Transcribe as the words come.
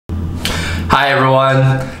Hi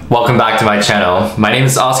everyone, welcome back to my channel. My name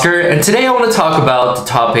is Oscar and today I want to talk about the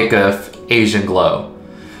topic of Asian glow.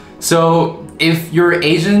 So if you're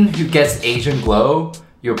Asian who gets Asian glow,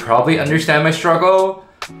 you'll probably understand my struggle,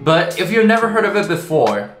 but if you've never heard of it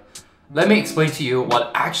before, let me explain to you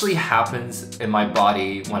what actually happens in my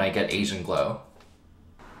body when I get Asian glow.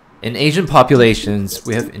 In Asian populations,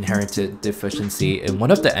 we have inherited deficiency in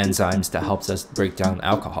one of the enzymes that helps us break down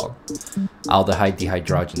alcohol, aldehyde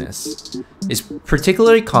dehydrogenase. It's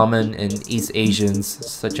particularly common in East Asians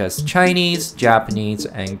such as Chinese, Japanese,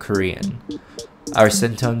 and Korean. Our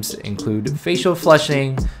symptoms include facial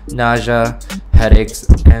flushing, nausea, headaches,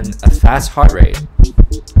 and a fast heart rate.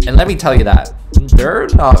 And let me tell you that they're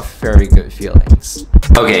not very good feelings.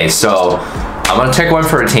 Okay, so I'm gonna take one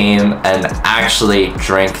for a team and actually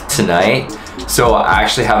drink tonight. So I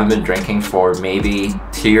actually haven't been drinking for maybe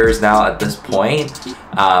 2 years now at this point.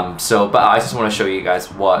 But I just want to show you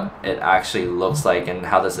guys what it actually looks like and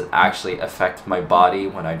how does it actually affect my body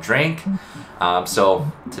when I drink.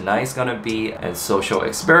 So tonight's gonna be a social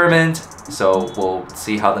experiment, so we'll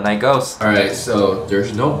see how the night goes. Alright, so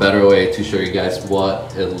there's no better way to show you guys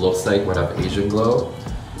what it looks like when I have Asian glow.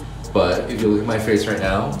 But if you look at my face right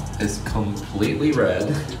now, it's completely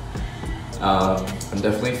red. I'm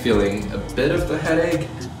definitely feeling a bit of the headache.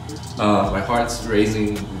 My heart's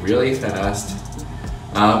racing really fast.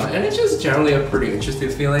 And it's just generally a pretty interesting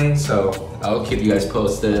feeling, so I'll keep you guys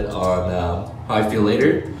posted on how I feel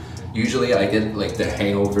later. Usually I get like the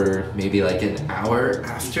hangover maybe like an hour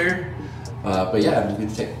after. But yeah, you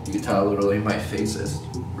can tell literally my face is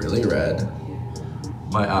really red.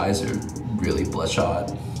 My eyes are really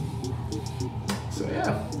bloodshot. So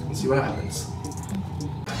yeah, let's see what happens.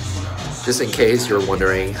 Just in case you're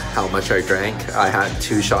wondering how much I drank, I had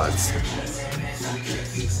 2 shots.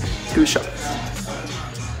 2 shots.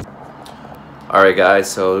 Alright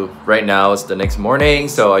guys, so right now it's the next morning,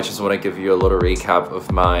 so I just want to give you a little recap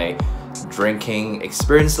of my drinking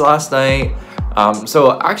experience last night.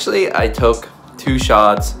 So actually I took 2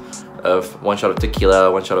 shots of 1 shot of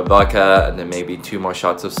tequila, 1 shot of vodka, and then maybe 2 more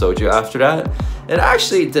shots of soju after that. It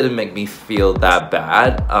actually didn't make me feel that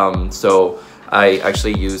bad. So I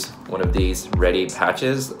actually used one of these ready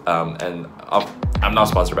patches, and I'm not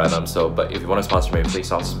sponsored by them, but if you want to sponsor me, please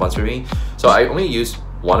also sponsor me. So I only used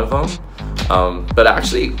 1 of them, but it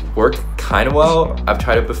actually worked kind of well. I've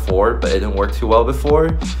tried it before, but it didn't work too well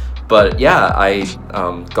before. But yeah, I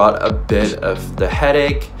got a bit of the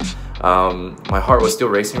headache. My heart was still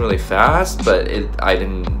racing really fast, but I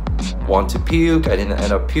didn't want to puke. I didn't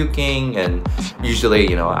end up puking, and usually,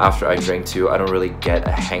 you know, after I drink too, I don't really get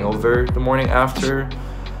a hangover the morning after.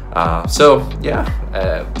 So yeah,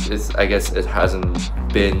 I guess it hasn't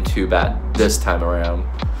been too bad this time around.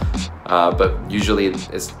 But usually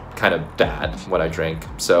it's kind of bad when I drink.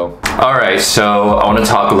 So alright, so I want to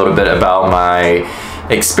talk a little bit about my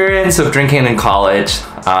experience of drinking in college.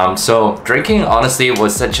 So drinking honestly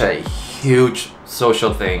was such a huge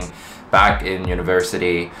social thing back in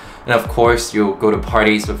university, and of course you'll go to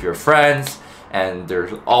parties with your friends and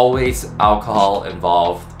there's always alcohol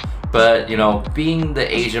involved. But you know, being the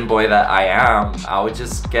Asian boy that I am, I would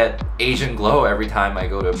just get Asian glow every time I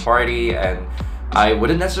go to a party, and I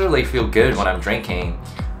wouldn't necessarily feel good when I'm drinking.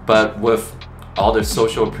 But with all the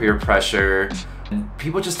social peer pressure,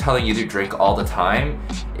 people just telling you to drink all the time,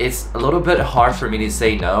 it's a little bit hard for me to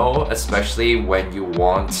say no, especially when you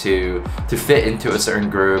want to fit into a certain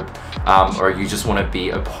group, or you just want to be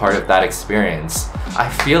a part of that experience. I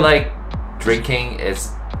feel like drinking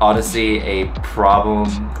is honestly a problem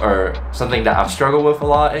or something that I've struggled with a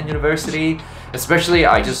lot in university. Especially,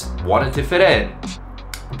 I just wanted to fit in,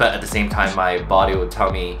 but at the same time my body would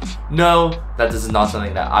tell me no, that this is not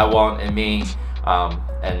something that I want in me,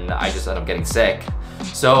 and I just end up getting sick.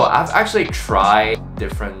 So I've actually tried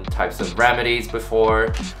different types of remedies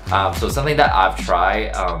before. So something that I've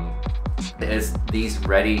tried is these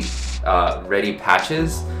ready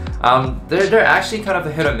patches. They're actually kind of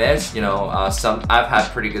a hit or miss, you know. I've had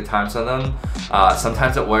pretty good times on them.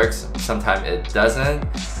 Sometimes it works, sometimes it doesn't.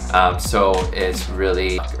 So it's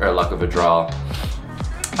really a luck of a draw.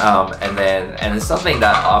 And it's something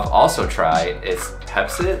that I've also tried is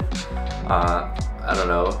Pepsi. I don't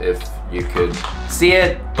know if you could see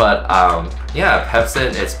it, but yeah,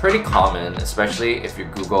 Pepsi is pretty common, especially if you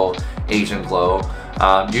Google Asian glow.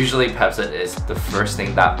 Usually Pepsi is the first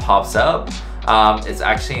thing that pops up. It's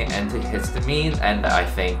actually an antihistamine, and I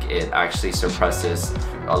think it actually suppresses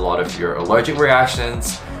a lot of your allergic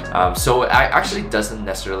reactions. So it actually doesn't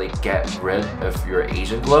necessarily get rid of your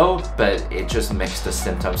Asian glow, but it just makes the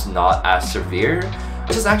symptoms not as severe,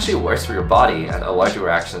 which is actually worse for your body. And allergic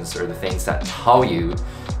reactions are the things that tell you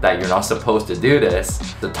that you're not supposed to do this,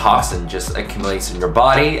 the toxin just accumulates in your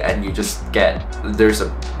body and you just there's a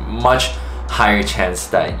much higher chance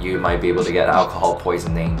that you might be able to get alcohol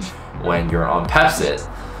poisoning when you're on Pepsid.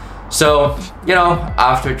 So, you know,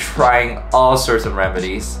 after trying all sorts of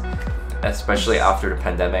remedies, especially after the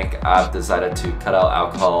pandemic, I've decided to cut out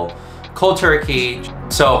alcohol cold turkey.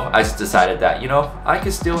 So I just decided that, you know, I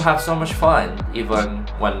could still have so much fun even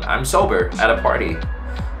when I'm sober at a party.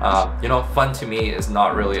 You know, fun to me is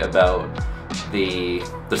not really about the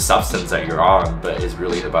substance that you're on, but it's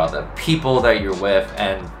really about the people that you're with,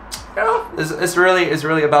 and you know, it's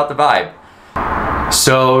really about the vibe.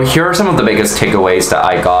 So here are some of the biggest takeaways that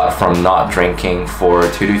I got from not drinking for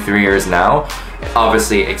 2 to 3 years now.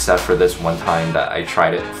 Obviously, except for this one time that I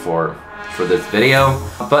tried it for this video.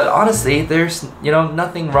 But honestly, there's, you know,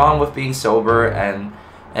 nothing wrong with being sober, and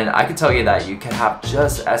I can tell you that you can have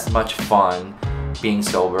just as much fun being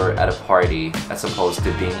sober at a party as opposed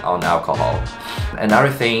to being on alcohol. Another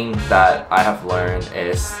thing that I have learned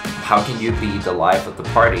is, how can you be the life of the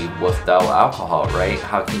party without alcohol, right?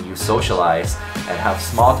 How can you socialize and have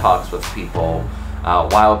small talks with people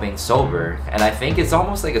while being sober? And I think it's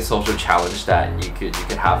almost like a social challenge that you could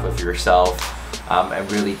have with yourself,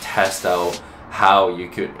 and really test out how you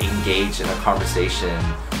could engage in a conversation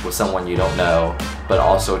with someone you don't know, but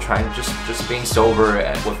also trying just being sober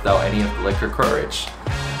and without any of the liquor courage.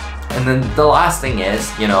 And then the last thing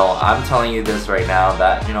is, you know, I'm telling you this right now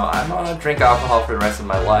that, you know, I'm not gonna drink alcohol for the rest of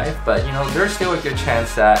my life, but you know, there's still a good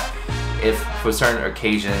chance that if for certain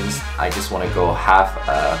occasions I just want to go have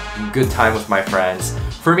a good time with my friends.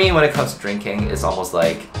 For me, when it comes to drinking, it's almost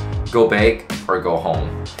like go big or go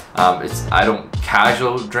home. I don't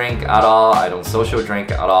casual drink at all, I don't social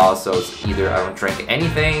drink at all, so it's either I don't drink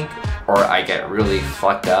anything or I get really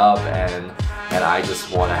fucked up and I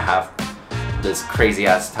just want to have this crazy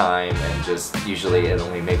ass time, and just usually it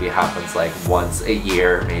only maybe happens like once a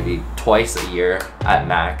year, maybe twice a year at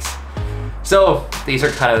max. So these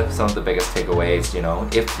are kind of some of the biggest takeaways. You know,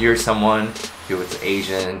 if you're someone who is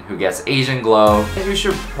Asian, who gets Asian glow, then you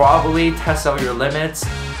should probably test out your limits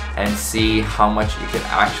and see how much you can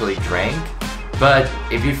actually drink. But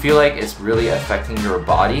if you feel like it's really affecting your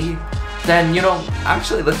body, then, you know,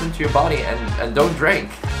 actually listen to your body and don't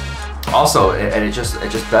drink. Also, it's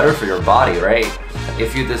just better for your body, right?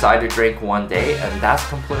 If you decide to drink one day, and that's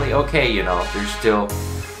completely okay, you know, there's still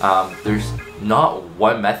there's not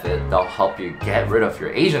one method that'll help you get rid of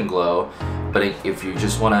your Asian glow. But if you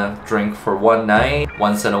just want to drink for one night,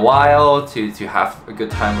 once in a while, to have a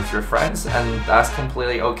good time with your friends, and that's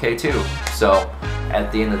completely okay too. So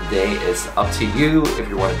at the end of the day, it's up to you if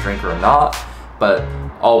you want to drink or not. But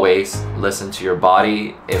always listen to your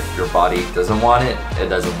body. If your body doesn't want it, it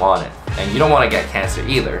doesn't want it. And you don't want to get cancer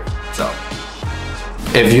either. So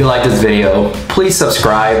if you like this video, please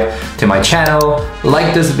subscribe to my channel,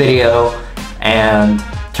 like this video, and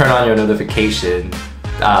turn on your notification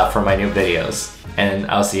for my new videos. And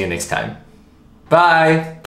I'll see you next time. Bye!